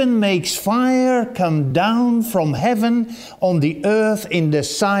even makes fire come down from heaven on the earth in the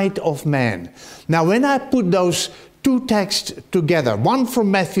sight of man. Now, when I put those two texts together, one from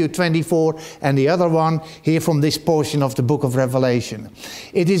Matthew 24 and the other one here from this portion of the book of Revelation,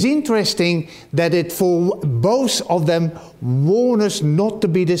 it is interesting that it for both of them warn us not to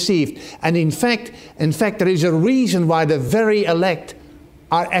be deceived. And in fact, there is a reason why the very elect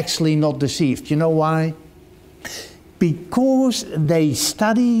are actually not deceived. You know why? Because they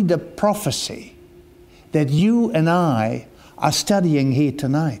study the prophecy that you and I are studying here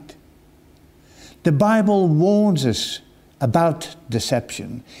tonight. The Bible warns us about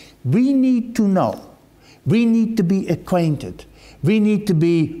deception. We need to know. We need to be acquainted. We need to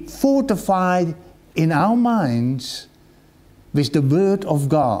be fortified in our minds with the Word of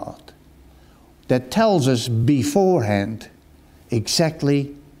God that tells us beforehand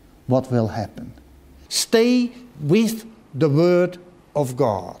exactly what will happen. Stay with the Word of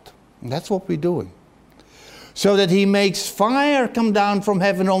God. And that's what we're doing. So that he makes fire come down from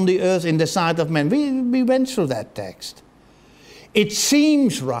heaven on the earth in the sight of men. We went through that text. It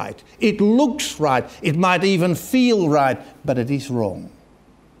seems right. It looks right. It might even feel right. But it is wrong.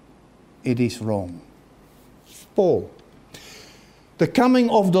 It is wrong. Paul. The coming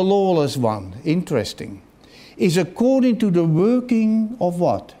of the lawless one. Interesting. Is according to the working of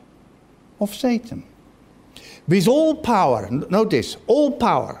what? Of Satan. With all power, notice, all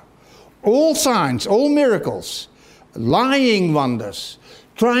power, all signs, all miracles, lying wonders,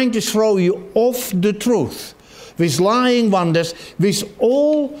 trying to throw you off the truth, with lying wonders, with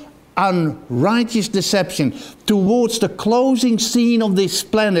all unrighteous deception, towards the closing scene of this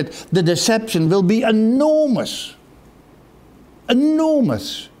planet, the deception will be enormous.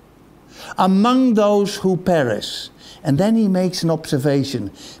 Enormous. Among those who perish. And then he makes an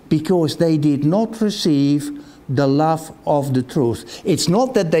observation. Because they did not receive the love of the truth. It's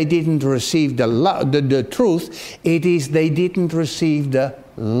not that they didn't receive the truth. It is they didn't receive the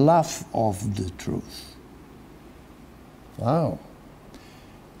love of the truth. Wow.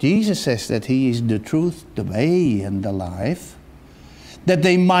 Jesus says that he is the truth, the way and the life. That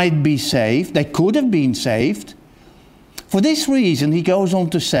they might be saved. They could have been saved. For this reason, he goes on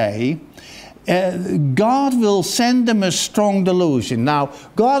to say, God will send them a strong delusion. Now,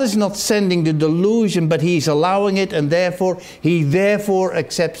 God is not sending the delusion, but he's allowing it, and he therefore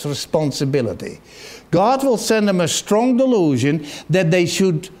accepts responsibility. God will send them a strong delusion that they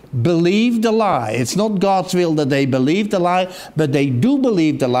should believe the lie. It's not God's will that they believe the lie, but they do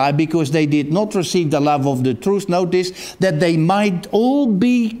believe the lie because they did not receive the love of the truth. Notice that they might all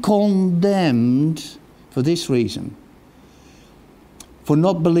be condemned for this reason. For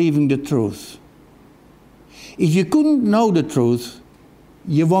not believing the truth. If you couldn't know the truth,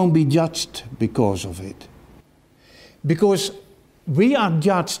 you won't be judged because of it. Because we are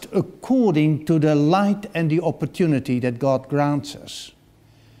judged according to the light and the opportunity that God grants us.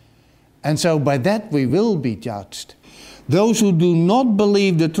 And so by that we will be judged. Those who do not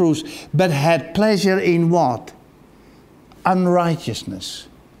believe the truth, but had pleasure in what? Unrighteousness.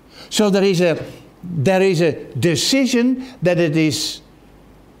 So there is a decision that it is,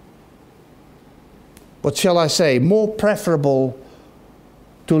 what shall I say, more preferable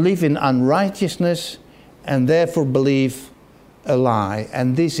to live in unrighteousness and therefore believe a lie.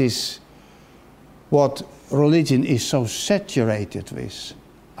 And this is what religion is so saturated with.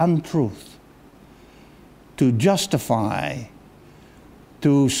 Untruth. To justify,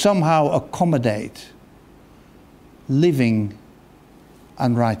 to somehow accommodate living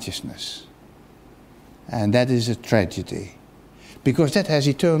unrighteousness. And that is a tragedy, because that has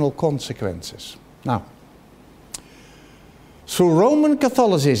eternal consequences. Now, through Roman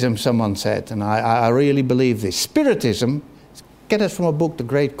Catholicism, someone said, and I really believe this, Spiritism, get it from a book, The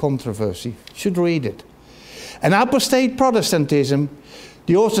Great Controversy, should read it. And apostate Protestantism,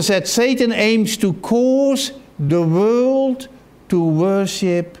 the author said, Satan aims to cause the world to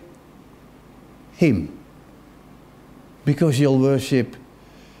worship him. Because you'll worship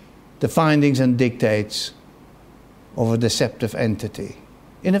the findings and dictates of a deceptive entity.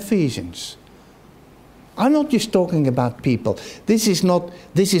 In Ephesians. I'm not just talking about people. This is not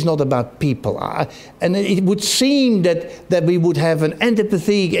about people. And it would seem that we would have an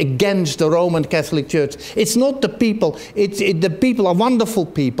antipathy against the Roman Catholic Church. It's not the people. The people are wonderful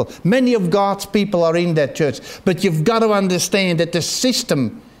people. Many of God's people are in that church. But you've got to understand that the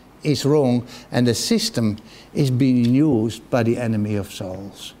system is wrong, and the system is being used by the enemy of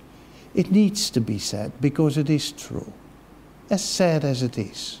souls. It needs to be said, because it is true. As sad as it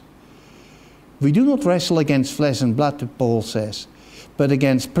is. We do not wrestle against flesh and blood, Paul says, but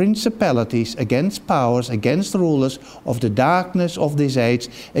against principalities, against powers, against rulers of the darkness of this age,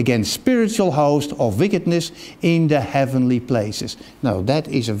 against spiritual hosts of wickedness in the heavenly places. Now, that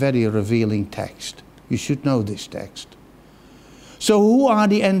is a very revealing text. You should know this text. So who are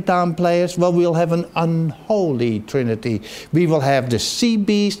the end time players? Well, we'll have an unholy trinity. We will have the sea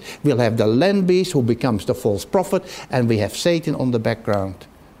beast, we'll have the land beast who becomes the false prophet, and we have Satan on the background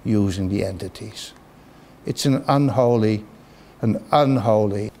using the entities. It's an unholy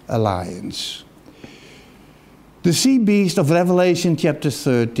alliance. The sea beast of Revelation chapter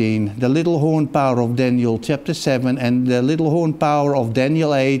 13, the little horn power of Daniel chapter 7, and the little horn power of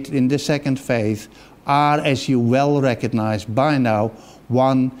Daniel 8 in the second faith are, as you well recognize by now,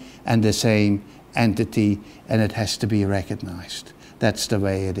 one and the same entity, and it has to be recognized. That's the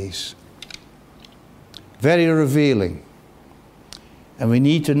way it is. Very revealing. And we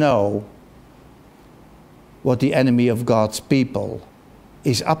need to know what the enemy of God's people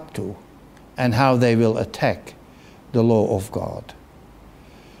is up to and how they will attack the law of God.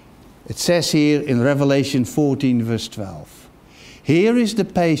 It says here in Revelation 14 verse 12, here is the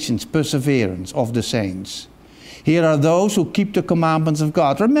patience, perseverance of the saints. Here are those who keep the commandments of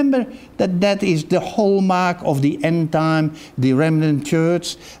God. Remember that is the hallmark of the end time, the remnant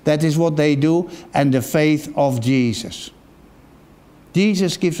church. That is what they do, and the faith of Jesus.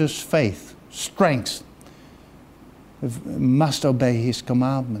 Jesus gives us faith, strength. We must obey his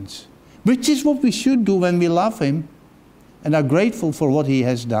commandments, which is what we should do when we love him and are grateful for what he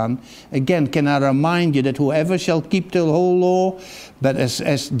has done. Again, can I remind you that whoever shall keep the whole law, but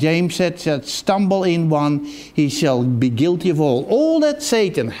as James said, shall stumble in one, he shall be guilty of all. All that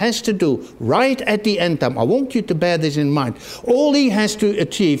Satan has to do right at the end time, I want you to bear this in mind, all he has to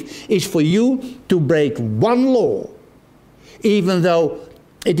achieve is for you to break one law. Even though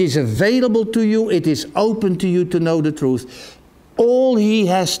it is available to you, it is open to you to know the truth. All he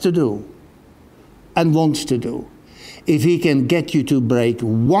has to do and wants to do, if he can get you to break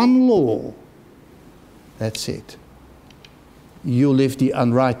one law, that's it. You live the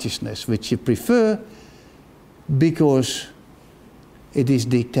unrighteousness which you prefer because it is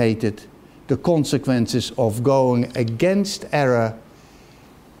dictated. The consequences of going against error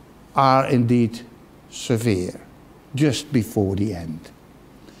are indeed severe. Just before the end.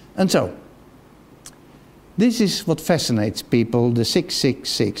 And so, this is what fascinates people, the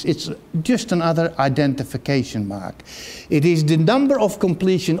 666. It's just another identification mark. It is the number of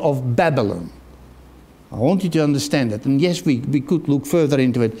completion of Babylon. I want you to understand that. And yes, we could look further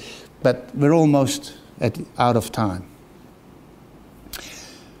into it, but we're almost out of time.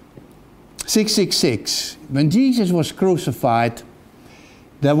 666. When Jesus was crucified,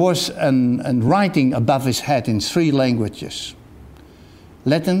 there was a writing above his head in 3 languages.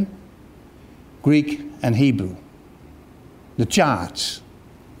 Latin, Greek and Hebrew. The charts.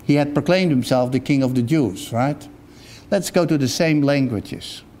 He had proclaimed himself the King of the Jews, right? Let's go to the same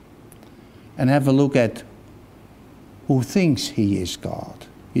languages and have a look at who thinks he is God.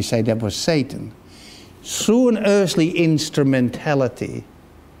 You say that was Satan. Through an earthly instrumentality,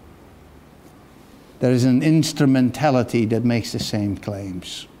 there is an instrumentality that makes the same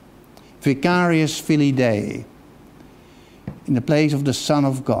claims. Vicarious Filii Dei, in the place of the Son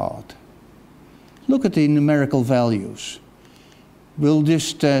of God. Look at the numerical values. We'll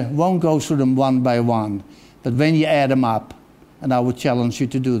just won't go through them one by one, but when you add them up, and I would challenge you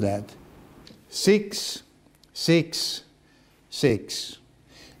to do that. 6, 6, 6.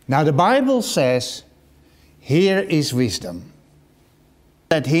 Now the Bible says, here is wisdom.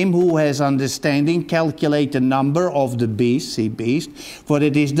 Let him who has understanding calculate the number of the beast, see beast, for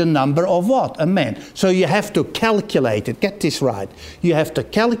it is the number of what? A man. So you have to calculate it. Get this right. You have to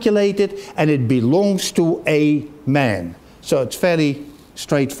calculate it, and it belongs to a man. So it's very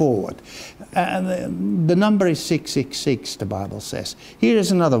straightforward. And the number is 666, the Bible says. Here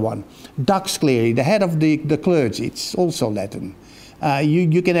is another one. Dux Clery, the head of the clergy. It's also Latin.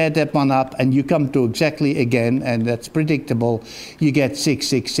 You can add that one up and you come to exactly again, and that's predictable. You get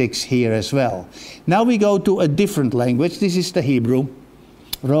 666 here as well. Now we go to a different language. This is the Hebrew.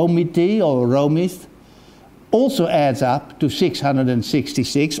 Romiti or Romith also adds up to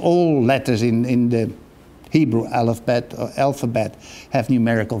 666. All letters in the Hebrew alphabet have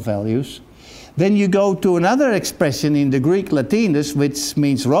numerical values. Then you go to another expression in the Greek Latinus, which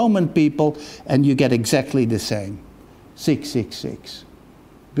means Roman people, and you get exactly the same. 666,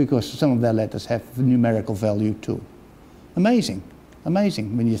 because some of their letters have numerical value too. Amazing,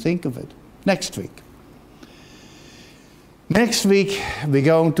 amazing when you think of it. Next week we're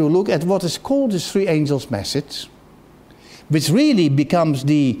going to look at what is called the three angels' message, which really becomes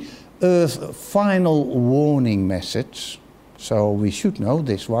the Earth's final warning message. So we should know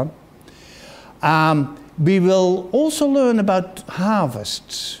this one. We will also learn about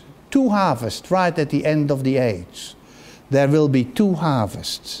harvests, 2 harvests right at the end of the age. There will be 2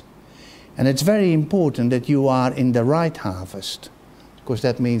 harvests. And it's very important that you are in the right harvest, because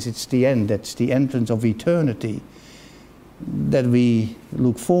that means it's the end, that's the entrance of eternity that we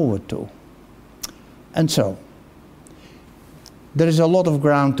look forward to. And so, there is a lot of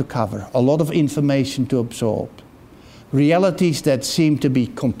ground to cover, a lot of information to absorb. Realities that seem to be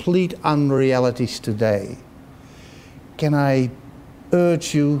complete unrealities today. Can I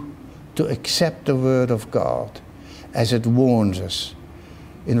urge you to accept the Word of God as it warns us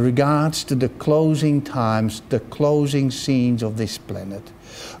in regards to the closing times, the closing scenes of this planet.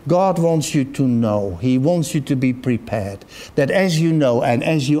 God wants you to know, He wants you to be prepared, that as you know and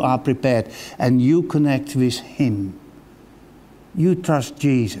as you are prepared and you connect with Him, you trust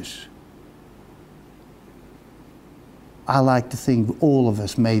Jesus. I like to think all of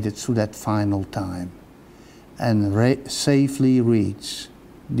us made it through that final time and safely reach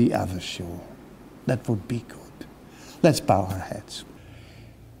the other shore. That would be good. Let's bow our heads.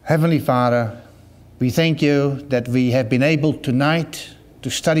 Heavenly Father, we thank you that we have been able tonight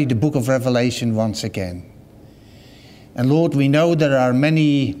to study the book of Revelation once again. And Lord, we know there are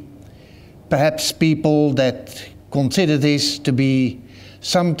many, perhaps people that consider this to be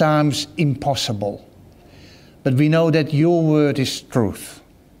sometimes impossible. But we know that your word is truth.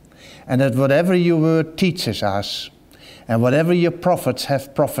 And that whatever your word teaches us, and whatever your prophets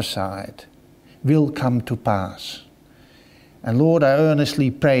have prophesied, will come to pass. And Lord, I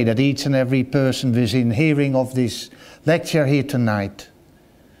earnestly pray that each and every person within hearing of this lecture here tonight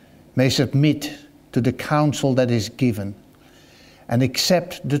may submit to the counsel that is given and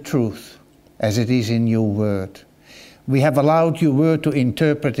accept the truth as it is in your word. We have allowed your word to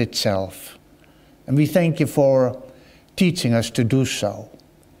interpret itself, and we thank you for teaching us to do so.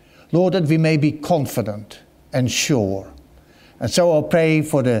 Lord, that we may be confident and sure. And so I pray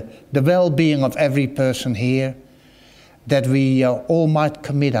for the well-being of every person here, that we all might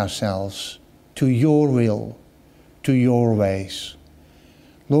commit ourselves to your will, to your ways.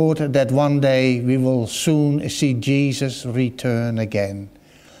 Lord, that one day we will soon see Jesus return again,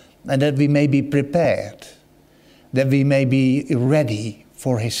 and that we may be prepared, that we may be ready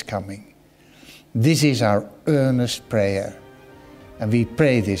for his coming. This is our earnest prayer, and we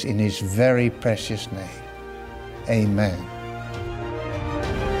pray this in his very precious name. Amen.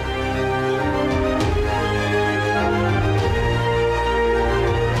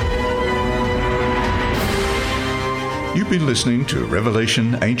 You've been listening to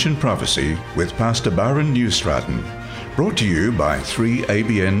Revelation Ancient Prophecy with Pastor Byron Newstraten, brought to you by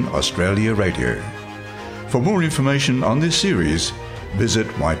 3ABN Australia Radio. For more information on this series, visit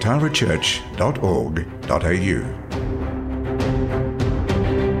waitarachurch.org.au.